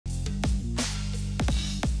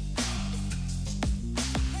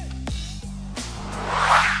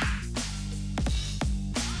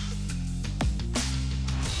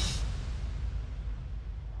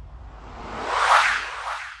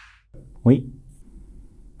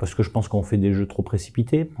parce que je pense qu'on fait des jeux trop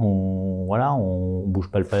précipités. Voilà, on bouge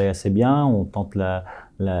pas le palais assez bien, on tente la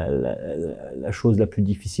chose la plus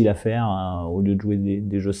difficile à faire hein, au lieu de jouer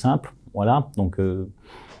des jeux simples. Voilà, donc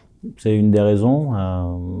c'est une des raisons.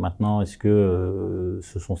 Maintenant, est-ce que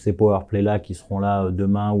ce sont ces powerplays là qui seront là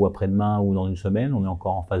demain ou après-demain ou dans une semaine? On est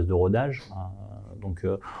encore en phase de rodage, donc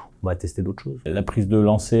on va tester d'autres choses. La prise de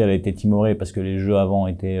lancer, elle a été timorée parce que les jeux avant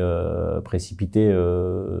étaient précipités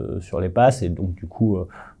sur les passes et donc du coup,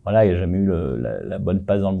 voilà, il n'y a jamais eu la bonne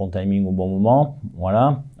passe dans le bon timing au bon moment.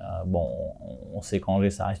 Voilà. Bon, on sait qu'Angers,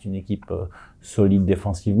 ça reste une équipe solide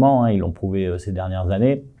défensivement. Hein, ils l'ont prouvé ces dernières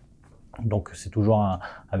années. Donc c'est toujours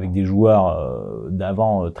avec des joueurs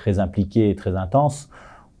d'avant très impliqués et très intenses.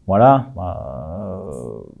 Voilà.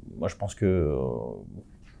 Moi je pense que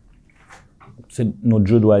notre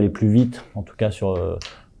jeu doit aller plus vite, en tout cas sur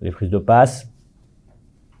les prises de passe,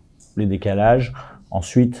 les décalages.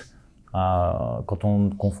 Ensuite, quand on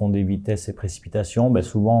confond des vitesses et précipitations, ben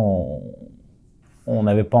souvent on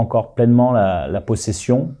n'avait pas encore pleinement la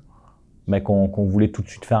possession, mais qu'on voulait tout de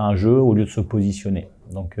suite faire un jeu au lieu de se positionner.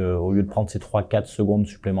 Donc au lieu de prendre ces 3-4 secondes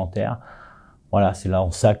supplémentaires, voilà, c'est là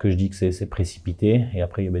en ça que je dis que c'est précipité. Et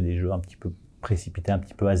après, il y avait des jeux un petit peu précipités, un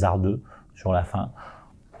petit peu hasardeux sur la fin.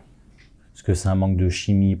 Est-ce que c'est un manque de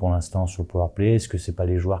chimie pour l'instant sur le powerplay? Est-ce que c'est pas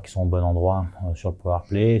les joueurs qui sont au bon endroit sur le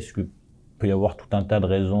powerplay? Est-ce qu'il peut y avoir tout un tas de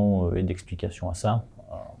raisons et d'explications à ça?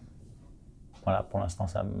 Voilà, pour l'instant,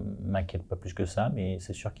 ça m'inquiète pas plus que ça, mais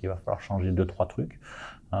c'est sûr qu'il va falloir changer 2-3 trucs.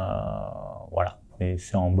 Voilà, et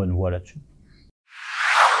c'est en bonne voie là-dessus.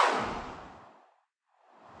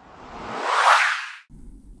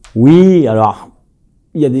 Oui, alors,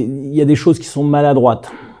 il y a des choses qui sont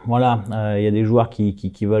maladroites. Voilà, il y a des joueurs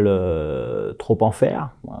qui veulent trop en faire,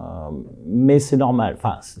 mais c'est normal.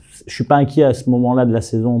 Enfin, je suis pas inquiet à ce moment-là de la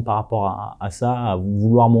saison par rapport à ça, à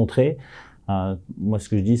vouloir montrer. Moi, ce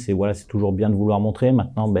que je dis, c'est voilà, c'est toujours bien de vouloir montrer.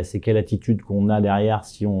 Maintenant, ben, c'est quelle attitude qu'on a derrière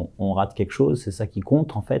si on rate quelque chose. C'est ça qui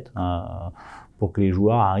compte en fait, pour que les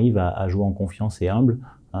joueurs arrivent à jouer en confiance et humble.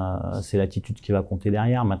 C'est l'attitude qui va compter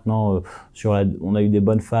derrière. Maintenant, on a eu des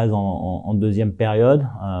bonnes phases en deuxième période.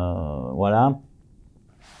 Voilà.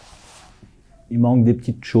 Il manque des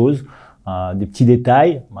petites choses, des petits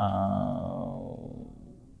détails.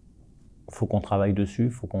 Faut qu'on travaille dessus,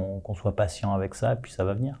 faut qu'on soit patient avec ça, et puis ça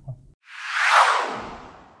va venir, quoi.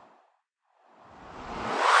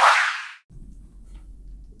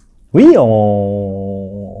 Oui,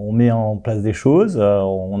 on met en place des choses.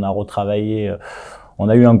 On a retravaillé. On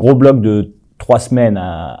a eu un gros bloc de 3 semaines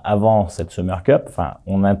avant cette Summer Cup. Enfin,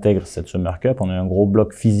 on intègre cette Summer Cup. On a eu un gros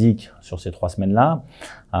bloc physique sur ces 3 semaines-là,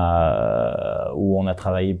 où on a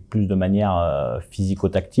travaillé plus de manière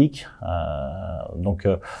physico-tactique. Donc,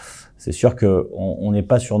 c'est sûr que on n'est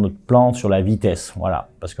pas sur notre plan sur la vitesse, voilà,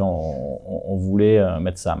 parce qu'on voulait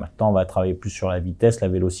mettre ça. Maintenant, on va travailler plus sur la vitesse, la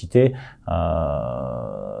vélocité,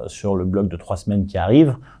 sur le bloc de 3 semaines qui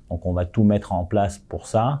arrive. Donc, on va tout mettre en place pour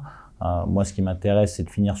ça. Moi, ce qui m'intéresse, c'est de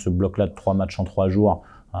finir ce bloc-là de 3 matchs en 3 jours,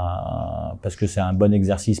 parce que c'est un bon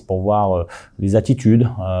exercice pour voir les attitudes,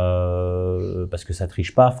 parce que ça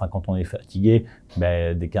triche pas. Enfin, quand on est fatigué,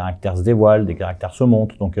 ben, des caractères se dévoilent, des caractères se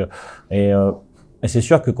montrent. Donc, et c'est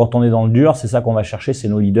sûr que quand on est dans le dur, c'est ça qu'on va chercher, c'est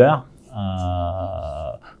nos leaders.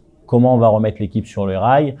 Comment on va remettre l'équipe sur les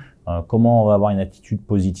rails, comment on va avoir une attitude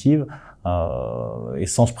positive, et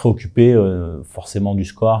sans se préoccuper forcément du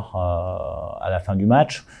score à la fin du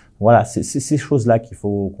match. Voilà, c'est ces choses-là qu'il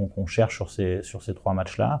faut qu'on cherche sur ces 3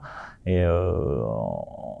 matchs-là. Et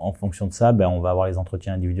en fonction de ça, ben, on va avoir les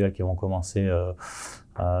entretiens individuels qui vont commencer,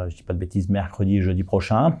 je dis pas de bêtises, mercredi et jeudi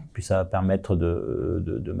prochain. Puis ça va permettre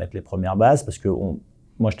de mettre les premières bases, parce que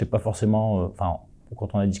moi, j'étais pas forcément, enfin,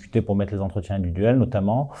 quand on a discuté pour mettre les entretiens individuels,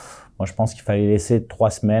 notamment, moi, je pense qu'il fallait laisser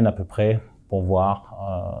 3 semaines à peu près pour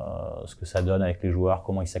voir ce que ça donne avec les joueurs,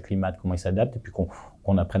 comment ils s'acclimatent, comment ils s'adaptent, et puis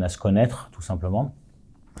qu'on apprenne à se connaître, tout simplement.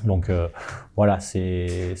 Donc voilà,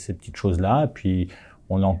 ces petites choses-là. Et puis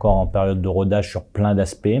on est encore en période de rodage sur plein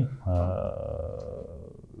d'aspects,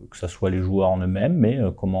 que ce soit les joueurs en eux-mêmes, mais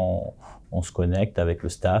comment on se connecte avec le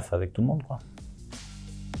staff, avec tout le monde, quoi.